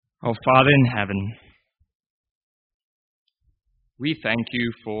Our Father in heaven, we thank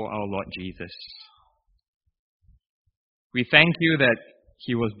you for our Lord Jesus. We thank you that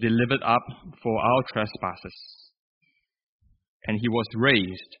He was delivered up for our trespasses, and He was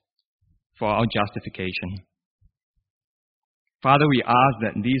raised for our justification. Father, we ask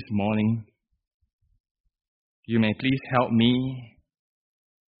that this morning you may please help me,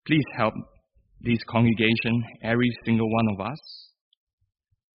 please help this congregation, every single one of us,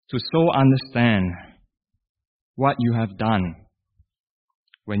 to so understand what you have done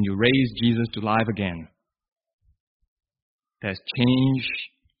when you raised Jesus to life again. That's changed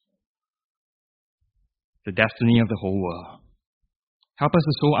the destiny of the whole world. Help us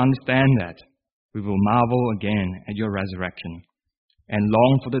to so understand that we will marvel again at your resurrection and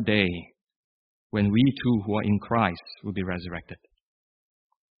long for the day when we too who are in Christ will be resurrected.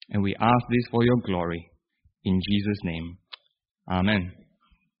 And we ask this for your glory. In Jesus' name. Amen.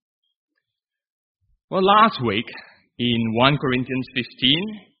 Well, last week in 1 Corinthians 15,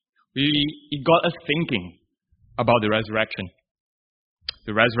 it got us thinking about the resurrection.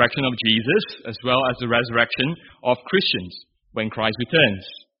 The resurrection of Jesus as well as the resurrection of Christians when Christ returns.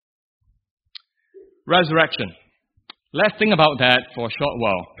 Resurrection. Let's think about that for a short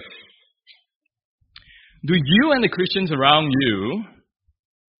while. Do you and the Christians around you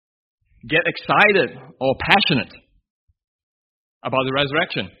get excited or passionate about the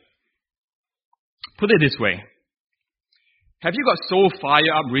resurrection? Put it this way. Have you got so fired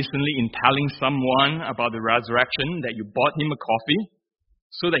up recently in telling someone about the resurrection that you bought him a coffee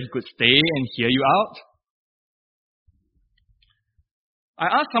so that he could stay and hear you out? I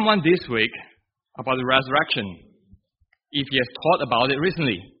asked someone this week about the resurrection if he has thought about it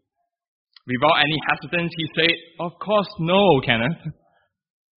recently. Without any hesitance, he said, "Of course no, Kenneth."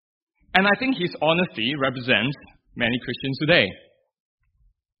 And I think his honesty represents many Christians today.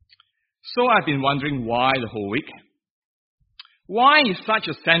 So I've been wondering why the whole week. Why is such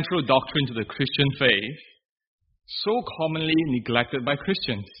a central doctrine to the Christian faith so commonly neglected by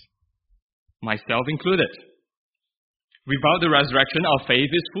Christians, myself included? Without the resurrection, our faith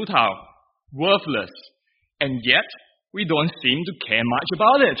is futile, worthless, and yet we don't seem to care much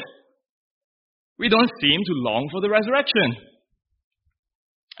about it. We don't seem to long for the resurrection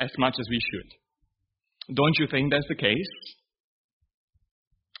as much as we should. Don't you think that's the case?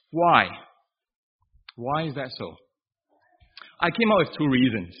 Why? Why is that so? I came up with two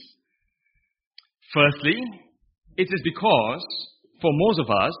reasons. Firstly, it is because, for most of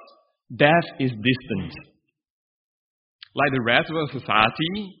us, death is distant. Like the rest of our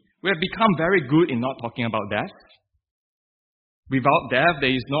society, we have become very good in not talking about death. Without death,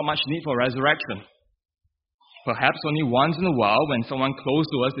 there is not much need for resurrection. Perhaps only once in a while, when someone close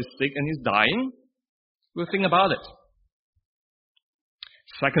to us is sick and is dying, we'll think about it.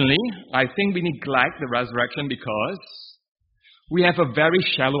 Secondly, I think we neglect the resurrection because we have a very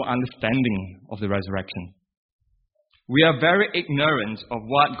shallow understanding of the resurrection. We are very ignorant of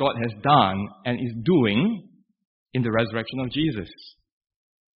what God has done and is doing in the resurrection of Jesus.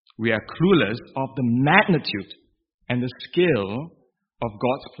 We are clueless of the magnitude and the scale of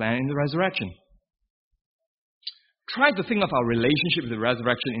God's plan in the resurrection. Try to think of our relationship with the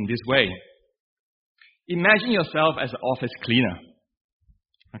resurrection in this way. Imagine yourself as an office cleaner.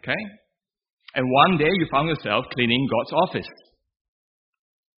 Okay? And one day you found yourself cleaning God's office.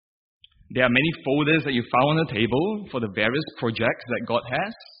 There are many folders that you found on the table for the various projects that God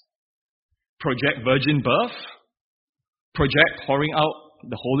has. Project Virgin Birth. Project Pouring Out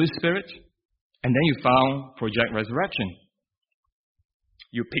the Holy Spirit. And then you found Project Resurrection.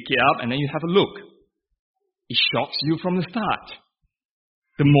 You pick it up and then you have a look. It shocks you from the start.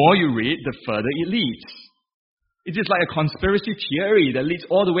 The more you read, the further it leads. It is like a conspiracy theory that leads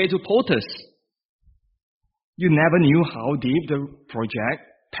all the way to POTUS. You never knew how deep the project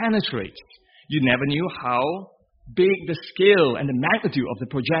penetrates. You never knew how big the scale and the magnitude of the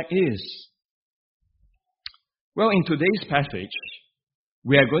project is. Well, in today's passage,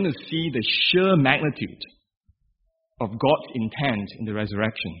 we are going to see the sheer magnitude of God's intent in the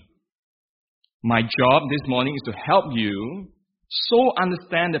resurrection. My job this morning is to help you so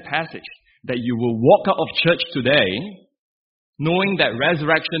understand the passage that you will walk out of church today knowing that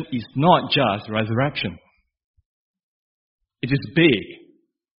resurrection is not just resurrection. It is big.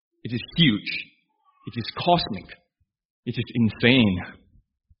 It is huge. It is cosmic. It is insane.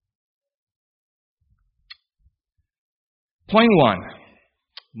 Point 1.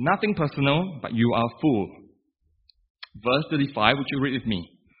 Nothing personal, but you are a fool. Verse 35, would you read with me?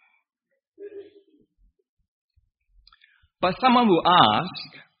 But someone will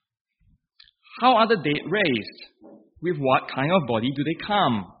ask, how are the dead raised? With what kind of body do they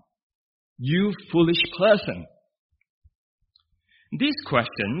come? You foolish person. These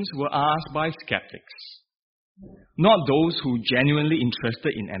questions were asked by skeptics, not those who genuinely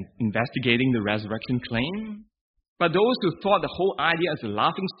interested in investigating the resurrection claim, but those who thought the whole idea as a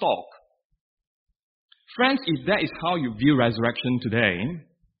laughing stock. Friends, if that is how you view resurrection today,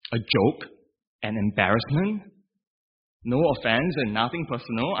 a joke, an embarrassment, no offense and nothing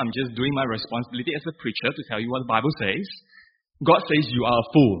personal, I'm just doing my responsibility as a preacher to tell you what the Bible says. God says you are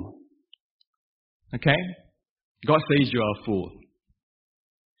a fool. Okay? God says you are a fool.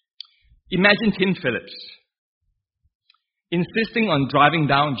 Imagine Tim Phillips insisting on driving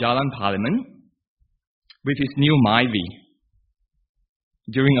down Jalan Parliament with his new Myvi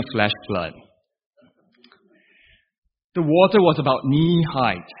during a flash flood. The water was about knee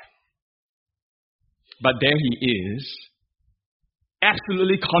height. But there he is,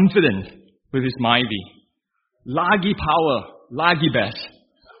 absolutely confident with his Myvi. Lagi power, lagi best.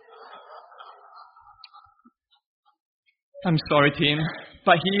 I'm sorry, Tim,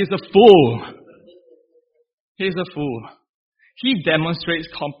 but he is a fool. He is a fool. He demonstrates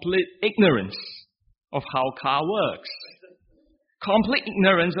complete ignorance of how car works. Complete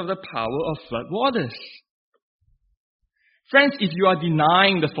ignorance of the power of flood waters. Friends, if you are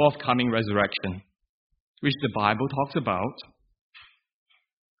denying the forthcoming resurrection, which the Bible talks about,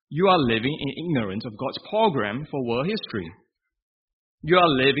 you are living in ignorance of God's program for world history. You are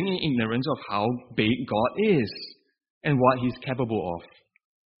living in ignorance of how big God is and what He's capable of.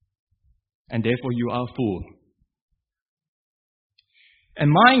 And therefore you are a fool.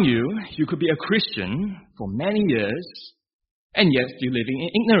 And mind you, you could be a Christian for many years and yet still living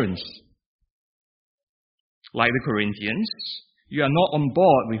in ignorance. Like the Corinthians, you are not on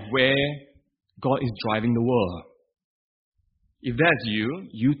board with where God is driving the world. If that's you,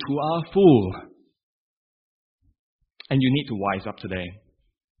 you too are a fool. And you need to wise up today.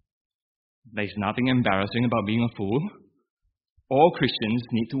 There's nothing embarrassing about being a fool. All Christians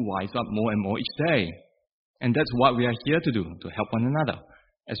need to wise up more and more each day. And that's what we are here to do, to help one another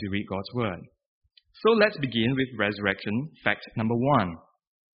as we read God's Word. So let's begin with resurrection fact number 1.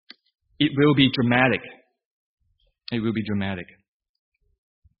 It will be dramatic. It will be dramatic.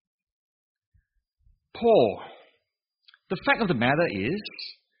 Paul, the fact of the matter is,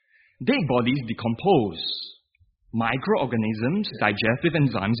 dead bodies decompose. Microorganisms, digestive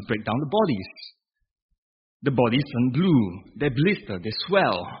enzymes break down the bodies. The bodies turn blue, they blister, they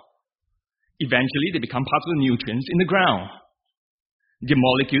swell. Eventually, they become part of the nutrients in the ground. The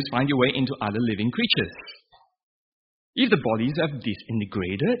molecules find their way into other living creatures. If the bodies have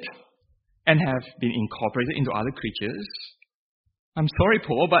disintegrated and have been incorporated into other creatures, I'm sorry,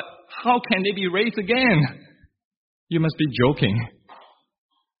 Paul, but how can they be raised again? You must be joking.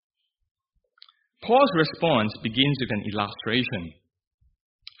 Paul's response begins with an illustration.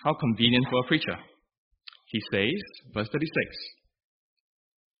 How convenient for a preacher. He says, verse 36,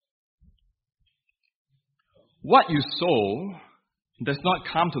 what you sow does not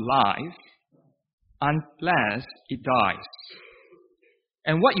come to life unless it dies.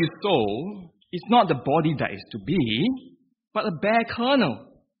 And what you sow is not the body that is to be, but a bare kernel,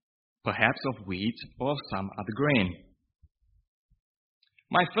 perhaps of wheat or of some other grain.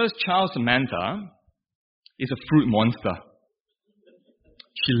 My first child, Samantha, is a fruit monster.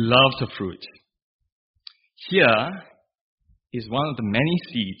 She loves her fruit. Here is one of the many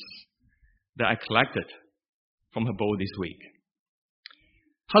seeds that I collected from her bowl this week.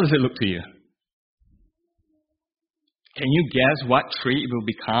 How does it look to you? Can you guess what tree it will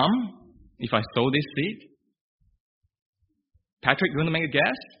become if I sow this seed? Patrick, you want to make a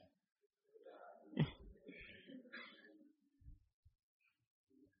guess?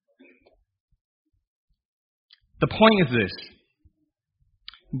 The point is this.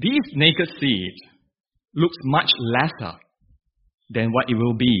 This naked seed looks much lesser than what it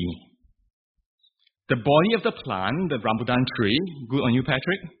will be. The body of the plant, the rambutan tree, good on you,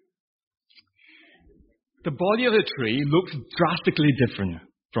 Patrick. The body of the tree looks drastically different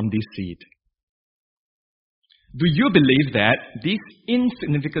from this seed. Do you believe that this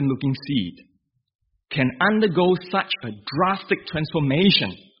insignificant looking seed can undergo such a drastic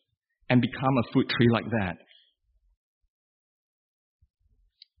transformation and become a fruit tree like that?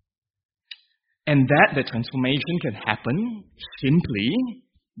 And that the transformation can happen simply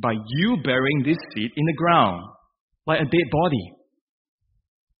by you burying this seed in the ground, like a dead body.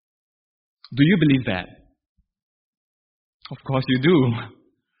 Do you believe that? Of course you do.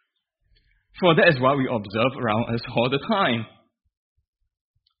 For that is what we observe around us all the time.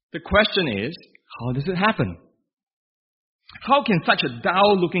 The question is, how does it happen? How can such a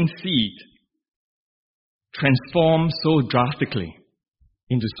dull-looking seed transform so drastically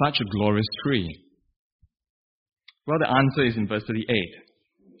into such a glorious tree? Well, the answer is in verse 38.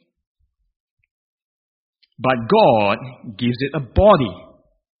 But God gives it a body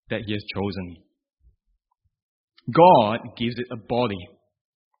that He has chosen. God gives it a body.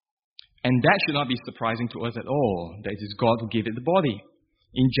 And that should not be surprising to us at all, that it is God who gave it the body.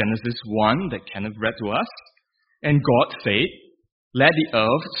 In Genesis 1, that Kenneth read to us, and God said, "Let the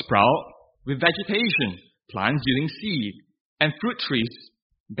earth sprout with vegetation, plants yielding seed, and fruit trees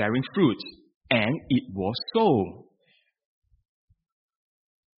bearing fruit." And it was so.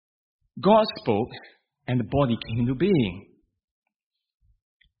 God spoke, and the body came into being.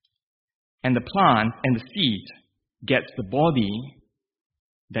 And the plant and the seed gets the body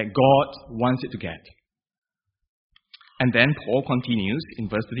that God wants it to get. And then Paul continues in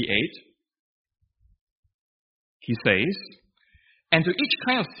verse 38. He says, "And to each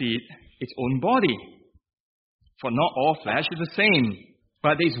kind of seed its own body. For not all flesh is the same,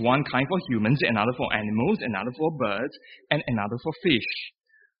 but there is one kind for humans, another for animals, another for birds, and another for fish.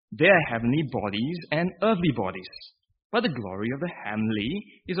 There are heavenly bodies and earthly bodies. But the glory of the heavenly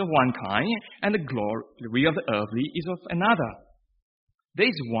is of one kind, and the glory of the earthly is of another. There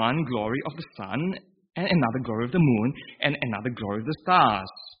is one glory of the sun, and another glory of the moon, and another glory of the stars.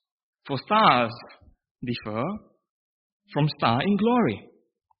 For stars differ from star in glory."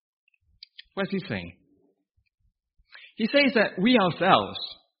 What's he saying? He says that we ourselves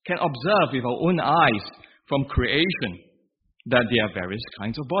can observe with our own eyes from creation that there are various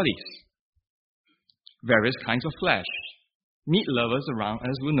kinds of bodies, various kinds of flesh. Meat lovers around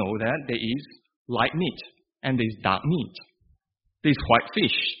us will know that there is light meat and there is dark meat. There is white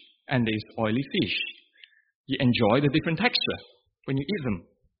fish and there is oily fish. You enjoy the different texture when you eat them.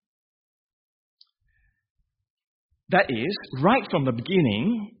 That is, right from the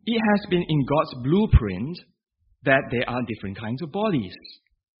beginning, it has been in God's blueprint that there are different kinds of bodies.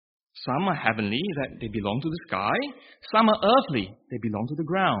 Some are heavenly, that they belong to the sky. Some are earthly, they belong to the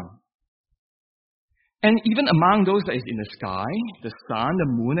ground. And even among those that is in the sky, the sun, the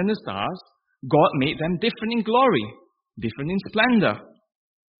moon, and the stars, God made them different in glory, different in splendor.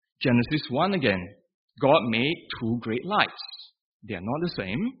 Genesis 1 again, God made two great lights. They are not the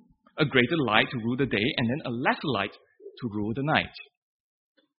same. A greater light to rule the day, and then a lesser light to rule the night.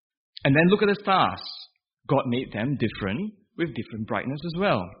 And then look at the stars. God made them different, with different brightness as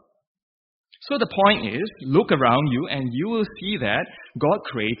well. So the point is, look around you and you will see that God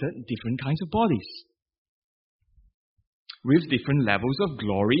created different kinds of bodies, with different levels of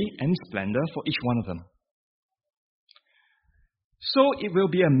glory and splendor for each one of them. So it will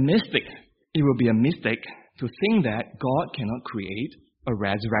be a mistake to think that God cannot create a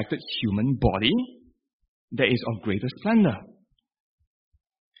resurrected human body that is of greater splendor.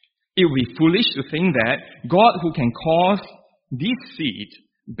 It would be foolish to think that God, who can cause this seed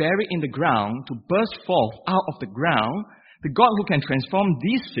buried in the ground to burst forth out of the ground, the God who can transform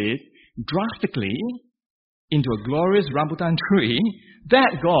this seed drastically into a glorious rambutan tree,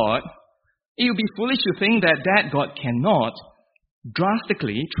 that God, it would be foolish to think that that God cannot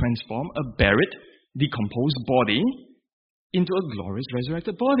drastically transform a buried, decomposed body into a glorious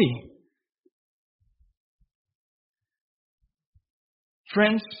resurrected body.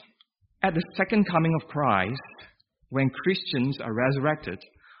 Friends, at the second coming of Christ, when Christians are resurrected,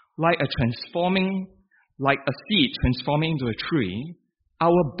 like a seed transforming into a tree,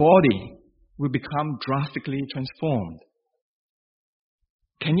 our body will become drastically transformed.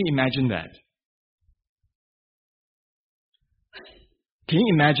 Can you imagine that? Can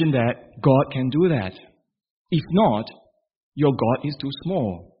you imagine that God can do that? If not, your God is too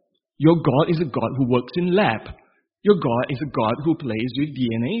small. Your God is a God who works in lab. Your God is a God who plays with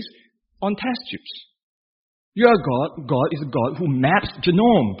DNAs on test tubes. Your God is a God who maps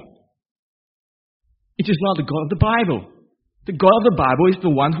genome. It is not the God of the Bible. The God of the Bible is the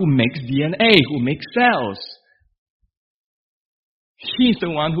one who makes DNA, who makes cells. He's the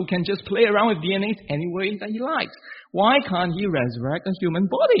one who can just play around with DNA any way that he likes. Why can't he resurrect a human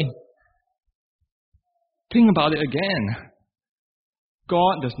body? Think about it again.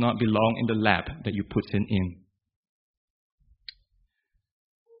 God does not belong in the lab that you put him in.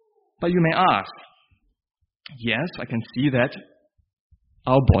 But you may ask, yes, I can see that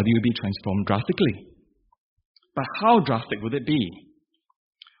our body will be transformed drastically. But how drastic would it be?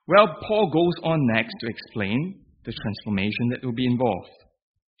 Well, Paul goes on next to explain the transformation that will be involved.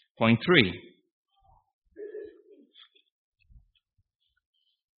 Point 3.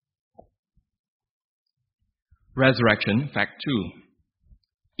 Resurrection, fact 2.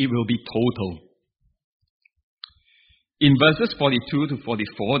 It will be total. In verses 42 to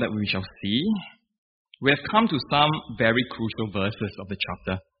 44 that we shall see, we have come to some very crucial verses of the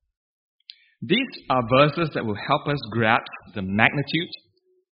chapter. These are verses that will help us grasp the magnitude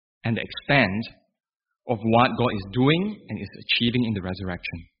and the extent of what God is doing and is achieving in the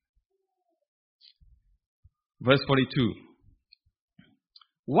resurrection. Verse 42.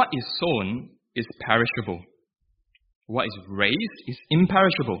 What is sown is perishable. What is raised is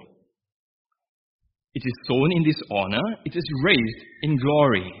imperishable. It is sown in dishonor, it is raised in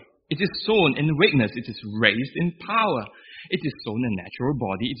glory. It is sown in weakness, it is raised in power. It is sown a natural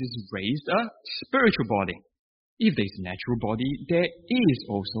body, it is raised a spiritual body. If there is a natural body, there is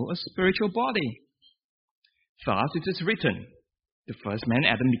also a spiritual body. Thus it is written, the first man,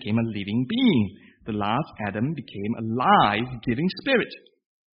 Adam, became a living being. The last Adam became a life-giving spirit.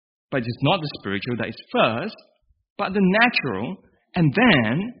 But it is not the spiritual that is first, but the natural, and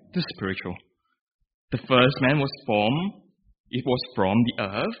then the spiritual. The first man was from the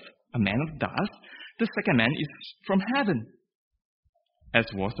earth, a man of dust. The second man is from heaven. As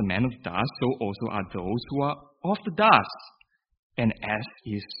was the man of dust, so also are those who are of the dust. And as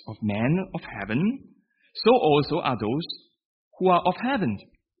is of man of heaven, so also are those who are of heaven.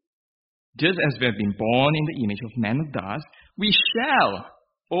 Just as we have been born in the image of man of dust, we shall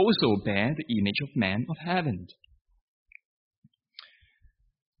also bear the image of man of heaven.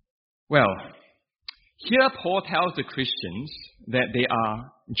 Well, here Paul tells the Christians that there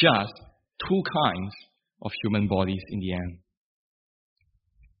are just two kinds of human bodies in the end.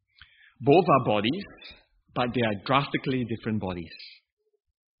 Both are bodies, but they are drastically different bodies.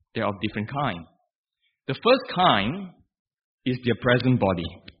 They are of different kind. The first kind is their present body.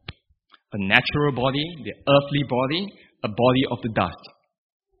 A natural body, the earthly body, a body of the dust.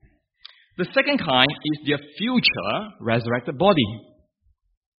 The second kind is their future resurrected body,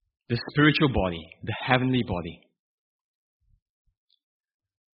 the spiritual body, the heavenly body.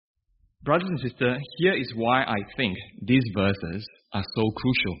 Brothers and sisters, here is why I think these verses are so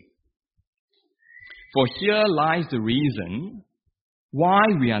crucial. For here lies the reason why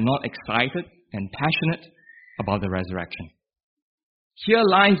we are not excited and passionate about the resurrection. Here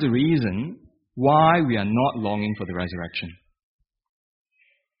lies the reason why we are not longing for the resurrection.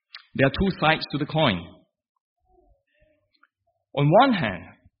 There are two sides to the coin. On one hand,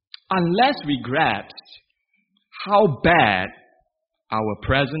 unless we grasp how bad our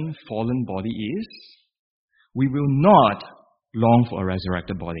present fallen body is, we will not long for a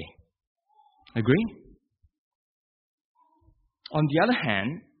resurrected body. Agree? On the other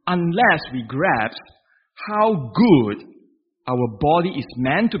hand, unless we grasp how good our body is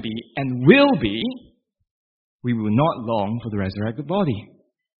meant to be and will be, we will not long for the resurrected body.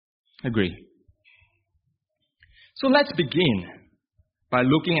 Agree? So let's begin by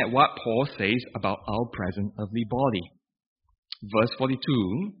looking at what Paul says about our present earthly body. Verse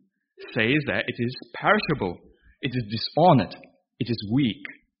 42 says that it is perishable, it is dishonored, it is weak.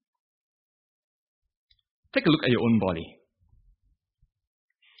 Take a look at your own body.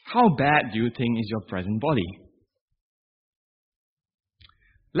 How bad do you think is your present body?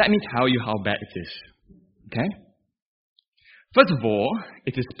 Let me tell you how bad it is. Okay? First of all,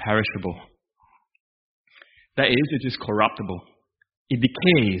 it is perishable. That is, it is corruptible. It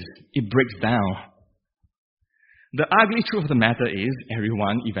decays. It breaks down. The ugly truth of the matter is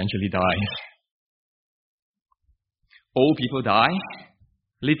everyone eventually dies. Old people die.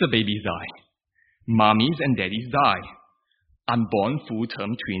 Little babies die. Mummies and daddies die. Unborn full-term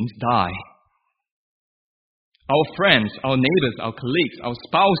twins die. Our friends, our neighbors, our colleagues, our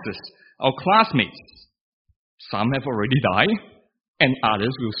spouses, our classmates, some have already died, and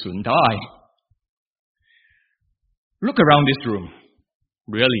others will soon die. Look around this room.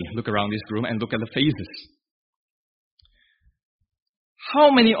 Really, look around this room and look at the faces.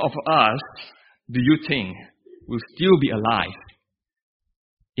 How many of us do you think will still be alive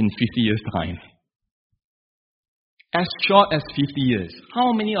in 50 years' time? As short as 50 years.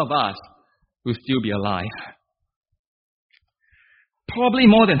 How many of us will still be alive? Probably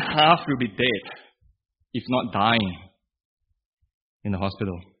more than half will be dead, if not dying, in the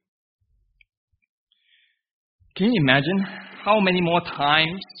hospital. Can you imagine how many more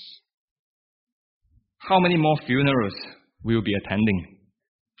times, how many more funerals we will be attending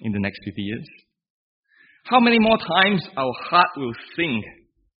in the next 50 years? How many more times our heart will sink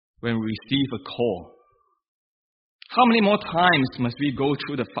when we receive a call? How many more times must we go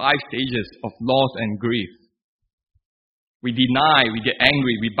through the 5 stages of loss and grief? We deny, we get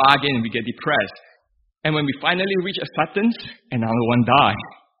angry, we bargain, we get depressed. And when we finally reach acceptance, another one dies,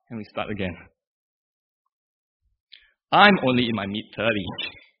 and we start again. I'm only in my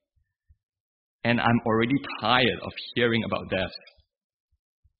mid-30s, and I'm already tired of hearing about death.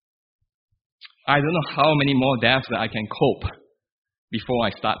 I don't know how many more deaths that I can cope before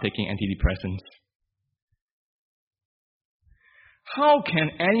I start taking antidepressants. How can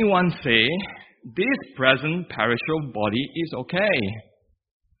anyone say this present perishable body is okay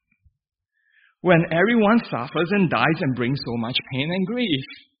when everyone suffers and dies and brings so much pain and grief?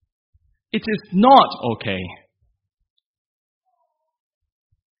 It is not okay.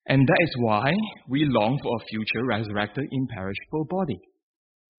 And that is why we long for a future resurrected imperishable body.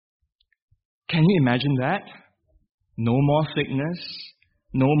 Can you imagine that? No more sickness,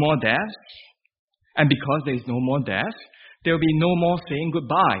 no more death. And because there is no more death, there will be no more saying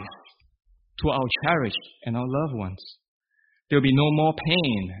goodbyes to our cherished and our loved ones. There will be no more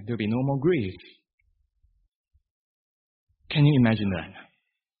pain. There will be no more grief. Can you imagine that?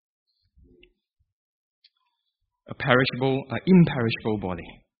 An imperishable body.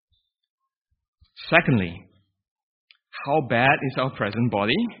 Secondly, how bad is our present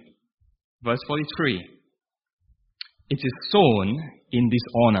body? Verse 43. It is sown in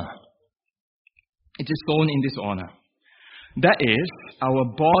dishonor. It is sown in dishonor. That is, our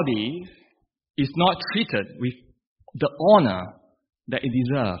body is not treated with the honor that it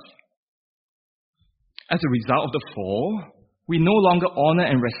deserves. As a result of the fall, we no longer honor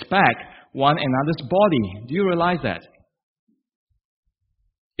and respect one another's body. Do you realize that?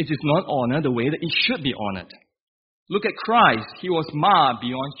 It is not honored the way that it should be honored. Look at Christ. He was marred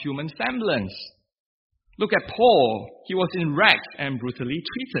beyond human semblance. Look at Paul. He was in rags and brutally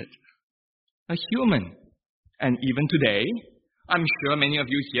treated. A human. And even today, I'm sure many of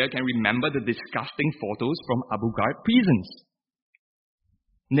you here can remember the disgusting photos from Abu Ghraib prisons.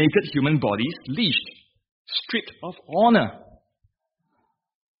 Naked human bodies leashed, stripped of honor.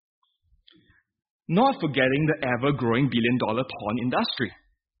 Not forgetting the ever-growing billion-dollar porn industry.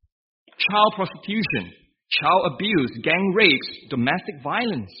 Child prostitution, child abuse, gang rapes, domestic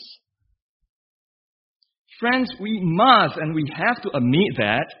violence. Friends, we must and we have to admit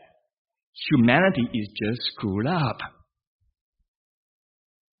that humanity is just screwed up.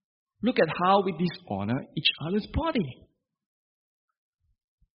 Look at how we dishonor each other's body.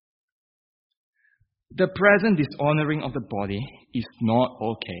 The present dishonoring of the body is not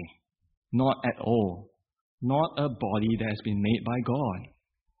okay. Not at all. Not a body that has been made by God.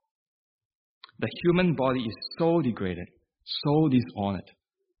 The human body is so degraded, so dishonored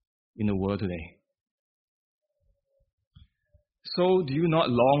in the world today. So, do you not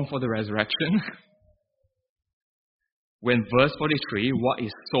long for the resurrection? When verse 43, what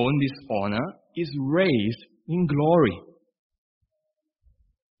is sown dishonor is raised in glory.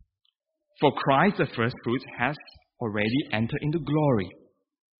 For Christ, the first fruits, has already entered into glory.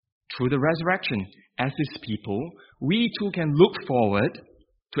 Through the resurrection, as His people, we too can look forward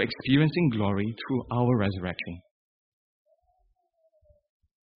to experiencing glory through our resurrection.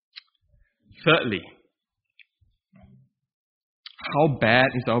 Thirdly, how bad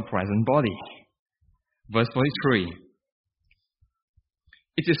is our present body? Verse 43.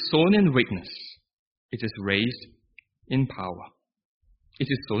 It is sown in weakness. It is raised in power. It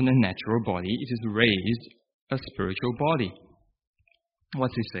is sown a natural body. It is raised a spiritual body.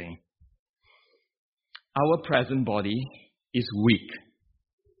 What's he saying? Our present body is weak.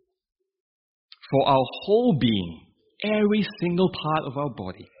 For our whole being, every single part of our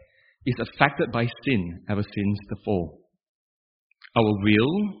body is affected by sin ever since the fall. Our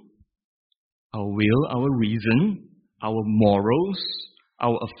will, our reason, our morals,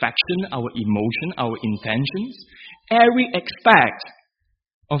 our affection, our emotion, our intentions, every aspect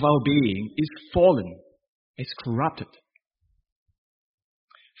of our being is fallen, is corrupted.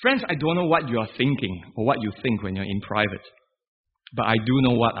 Friends, I don't know what you are thinking or what you think when you're in private, but I do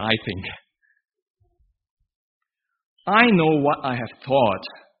know what I think. I know what I have thought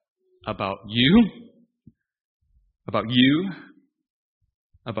about you, about you,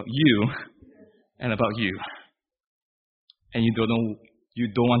 about you, and about you. And you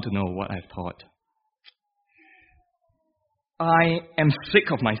don't want to know what I've thought. I am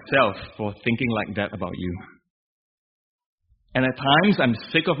sick of myself for thinking like that about you. And at times I'm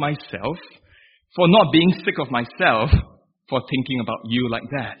sick of myself for not being sick of myself for thinking about you like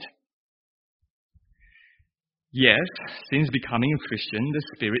that. Yes, since becoming a Christian, the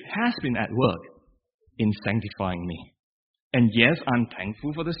Spirit has been at work in sanctifying me. And yes, I'm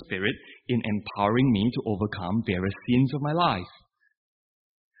thankful for the Spirit in empowering me to overcome various sins of my life.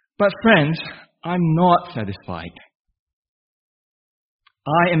 But friends, I'm not satisfied.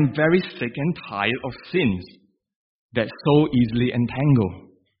 I am very sick and tired of sins that so easily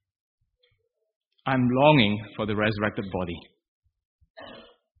entangle. I'm longing for the resurrected body.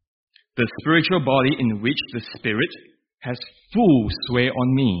 The spiritual body in which the Spirit has full sway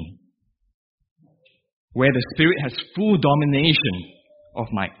on me. where the Spirit has full domination of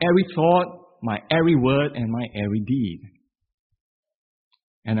my every thought, my every word, and my every deed.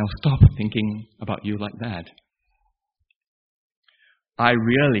 And I'll stop thinking about you like that. I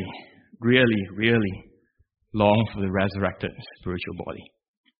really, really, really long for the resurrected spiritual body.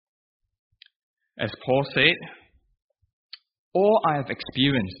 As Paul said, all I have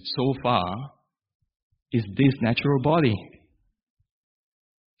experienced so far is this natural body.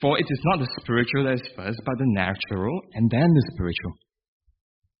 For it is not the spiritual that is first, but the natural, and then the spiritual.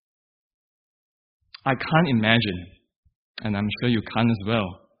 I can't imagine, and I'm sure you can't as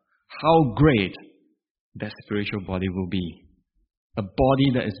well, how great that spiritual body will be. A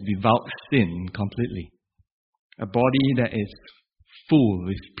body that is without sin completely. A body that is full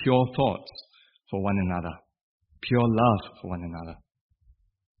with pure thoughts for one another. Pure love for one another.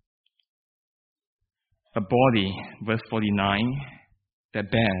 A body, verse 49,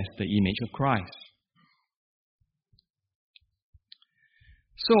 that bears the image of Christ.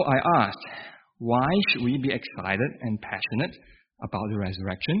 So I asked, why should we be excited and passionate about the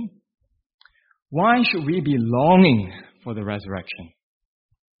resurrection? Why should we be longing for the resurrection?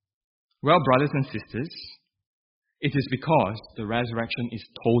 Well, brothers and sisters, it is because the resurrection is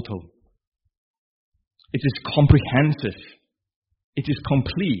total. It is comprehensive. It is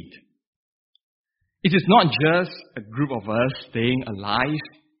complete. It is not just a group of us staying alive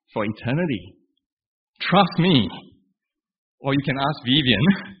for eternity. Trust me. Or you can ask Vivian.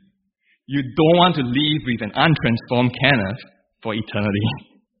 You don't want to live with an untransformed Kenneth for eternity.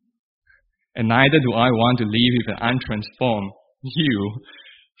 And neither do I want to live with an untransformed you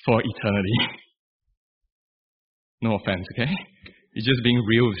for eternity. No offense, okay? It's just being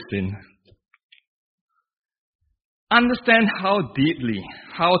real with sin. Understand how deeply,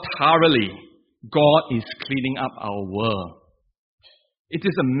 how thoroughly God is cleaning up our world. It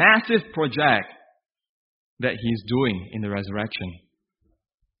is a massive project that He is doing in the resurrection.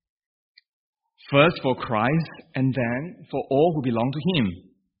 First for Christ, and then for all who belong to Him.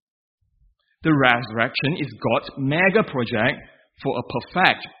 The resurrection is God's mega project for a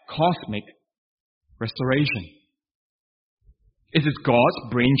perfect cosmic restoration. It is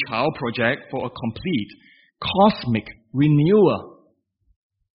God's brainchild project for a complete cosmic renewal.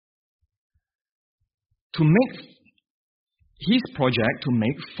 To make His project to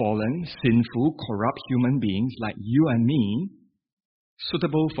make fallen, sinful, corrupt human beings like you and me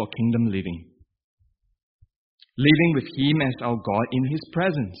suitable for kingdom living. Living with Him as our God in His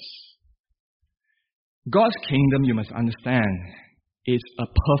presence. God's kingdom, you must understand, is a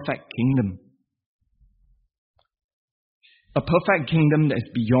perfect kingdom. A perfect kingdom that is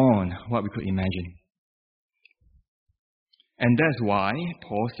beyond what we could imagine. And that's why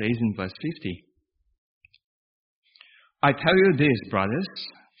Paul says in verse 50, I tell you this, brothers,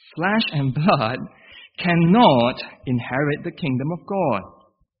 flesh and blood cannot inherit the kingdom of God,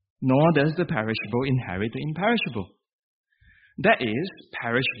 nor does the perishable inherit the imperishable. That is,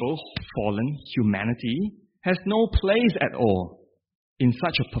 perishable, fallen humanity has no place at all in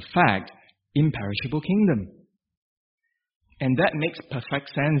such a perfect, imperishable kingdom. And that makes perfect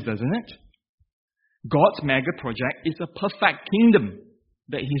sense, doesn't it? God's mega project is a perfect kingdom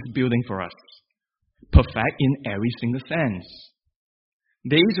that He's building for us. Perfect in every single sense.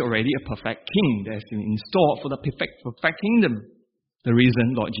 There is already a perfect king that has been installed for the perfect kingdom. The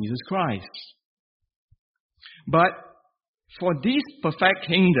reason, Lord Jesus Christ. But for this perfect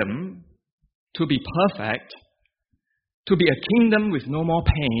kingdom to be perfect, to be a kingdom with no more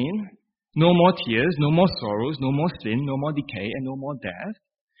pain, no more tears, no more sorrows, no more sin, no more decay, and no more death,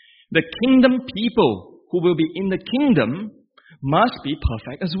 the kingdom people who will be in the kingdom must be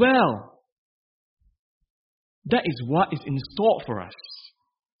perfect as well. That is what is in store for us.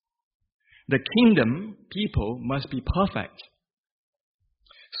 The kingdom people must be perfect.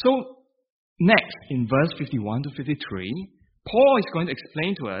 So, next, in verse 51 to 53, Paul is going to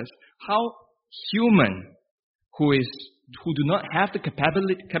explain to us how human who do not have the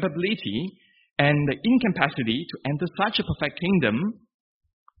capability and the incapacity to enter such a perfect kingdom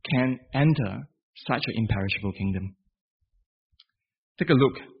can enter such an imperishable kingdom. Take a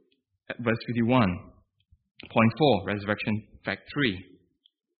look at verse 51. Point 4, Resurrection Fact 3.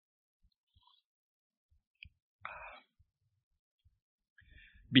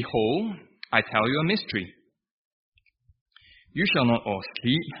 Behold, I tell you a mystery. You shall not all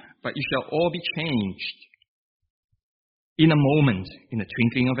sleep, but you shall all be changed. In a moment, in the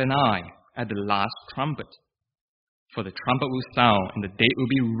twinkling of an eye, at the last trumpet. For the trumpet will sound, and the dead will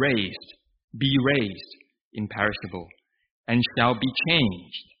be raised, imperishable, and shall be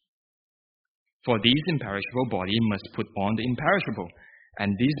changed. For this imperishable body must put on the imperishable,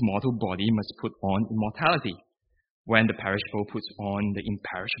 And this mortal body must put on immortality. When the perishable puts on the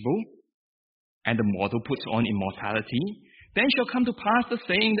imperishable, and the mortal puts on immortality, then shall come to pass the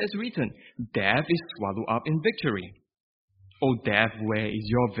saying that is written, Death is swallowed up in victory. O death, where is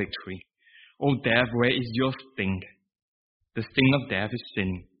your victory? O death, where is your sting? The sting of death is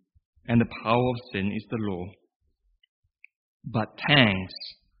sin, and the power of sin is the law. But thanks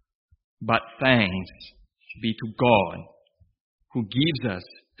be to God, who gives us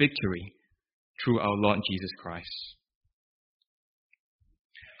victory through our Lord Jesus Christ.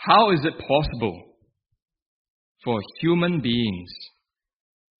 How is it possible for human beings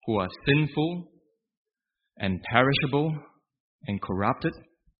who are sinful and perishable and corrupted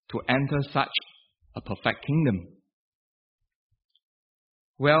to enter such a perfect kingdom?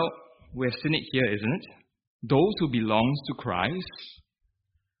 Well, we have seen it here, isn't it? Those who belong to Christ,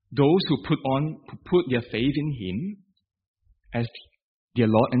 those who put their faith in Him as their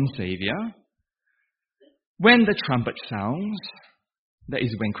Lord and Savior, when the trumpet sounds, that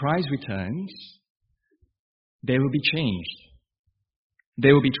is when Christ returns, they will be changed.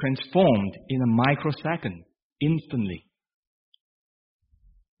 They will be transformed in a microsecond, instantly.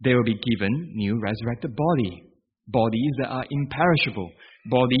 They will be given new resurrected bodies that are imperishable,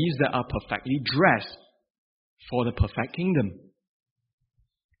 bodies that are perfectly dressed for the perfect kingdom.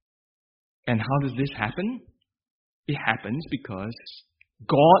 And how does this happen? It happens because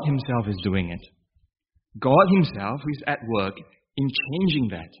God Himself is doing it. God Himself is at work in changing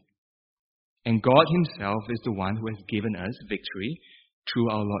that. And God Himself is the one who has given us victory through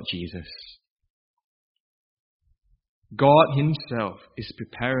our Lord Jesus. God Himself is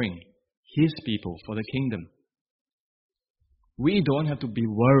preparing His people for the kingdom. We don't have to be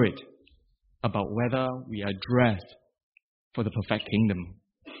worried about whether we are dressed for the perfect kingdom.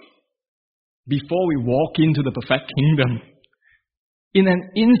 Before we walk into the perfect kingdom, in an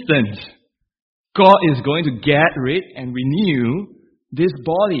instant, God is going to get rid and renew this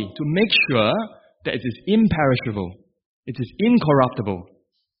body to make sure that it is imperishable, it is incorruptible,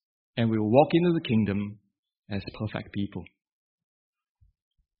 and we will walk into the kingdom as perfect people.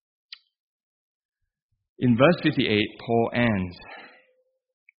 In verse 58,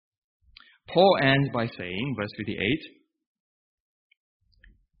 Paul ends by saying, verse 58,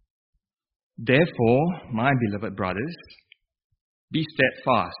 Therefore, my beloved brothers, be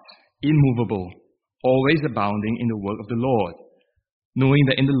steadfast, immovable, always abounding in the work of the Lord, knowing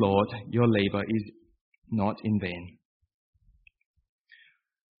that in the Lord your labor is not in vain.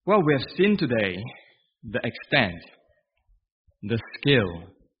 Well, we have seen today the extent, the scale,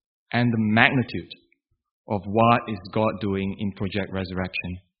 and the magnitude of what is God doing in Project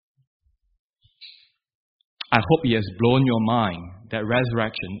Resurrection. I hope it has blown your mind that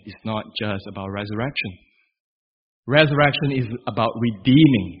resurrection is not just about resurrection. Resurrection is about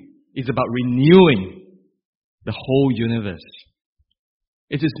redeeming. It's about renewing the whole universe.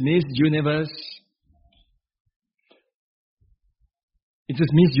 It is Miss Universe. It is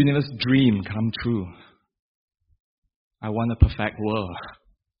Miss Universe dream come true. I want a perfect world.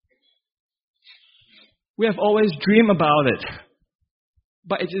 We have always dreamed about it.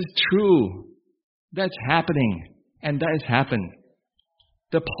 But it is true. That's happening. And that has happened.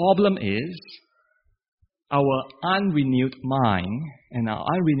 The problem is our unrenewed mind and our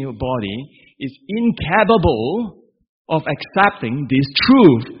unrenewed body is incapable of accepting this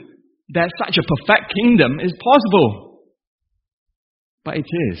truth that such a perfect kingdom is possible. But it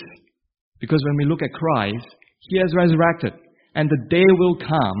is. Because when we look at Christ, He has resurrected. And the day will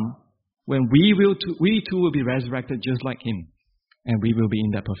come when we too will be resurrected just like Him. And we will be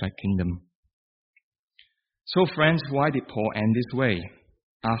in that perfect kingdom. So friends, why did Paul end this way?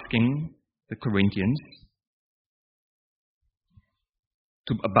 Asking the Corinthians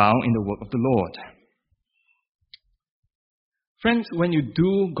to abound in the work of the Lord. Friends, when you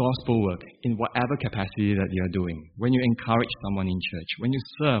do gospel work in whatever capacity that you are doing, when you encourage someone in church, when you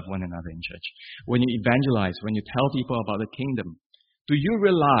serve one another in church, when you evangelize, when you tell people about the kingdom, do you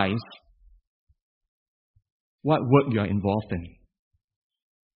realize what work you are involved in?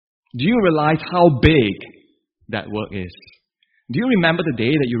 Do you realize how big that work is? Do you remember the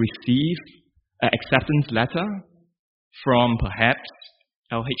day that you received an acceptance letter from perhaps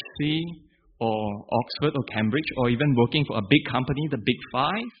LHC or Oxford or Cambridge or even working for a big company, the Big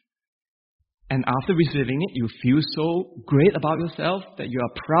Five? And after receiving it, you feel so great about yourself that you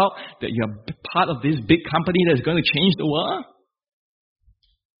are proud that you are part of this big company that is going to change the world?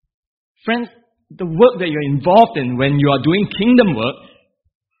 Friends, the work that you're involved in when you are doing kingdom work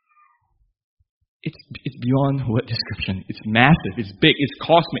It's beyond word description. It's massive, it's big, it's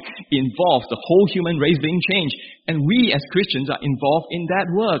cosmic. It involves the whole human race being changed. And we as Christians are involved in that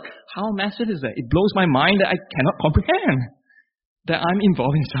work. How massive is that? It blows my mind that I cannot comprehend that I'm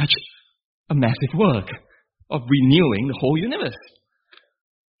involved in such a massive work of renewing the whole universe.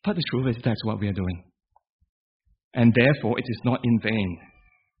 But the truth is that's what we are doing. And therefore it is not in vain.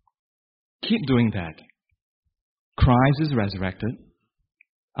 Keep doing that. Christ is resurrected.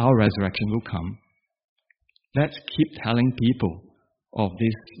 Our resurrection will come. Let's keep telling people of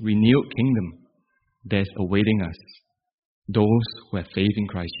this renewed kingdom that's awaiting us, those who have faith in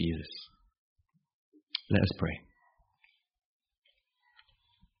Christ Jesus. Let us pray.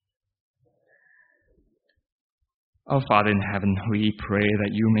 Our Father in heaven, we pray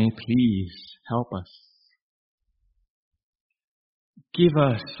that you may please help us. Give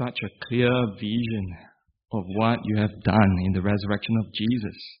us such a clear vision of what you have done in the resurrection of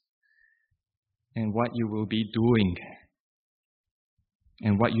Jesus and what you will be doing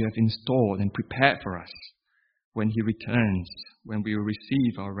and what you have installed and prepared for us when He returns, when we will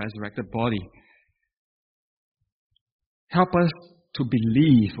receive our resurrected body. Help us to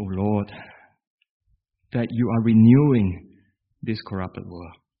believe, O Lord, that you are renewing this corrupted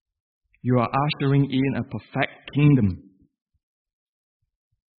world. You are ushering in a perfect kingdom.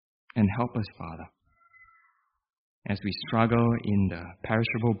 And help us, Father, as we struggle in the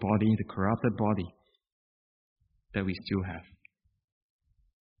perishable body, the corrupted body that we still have.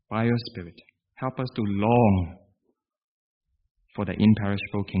 By your Spirit, help us to long for the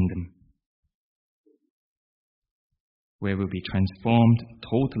imperishable kingdom, where we'll be transformed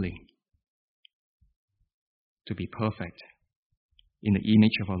totally to be perfect in the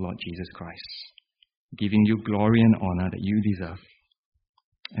image of our Lord Jesus Christ, giving you glory and honor that you deserve.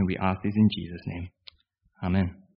 And we ask this in Jesus' name. Amen.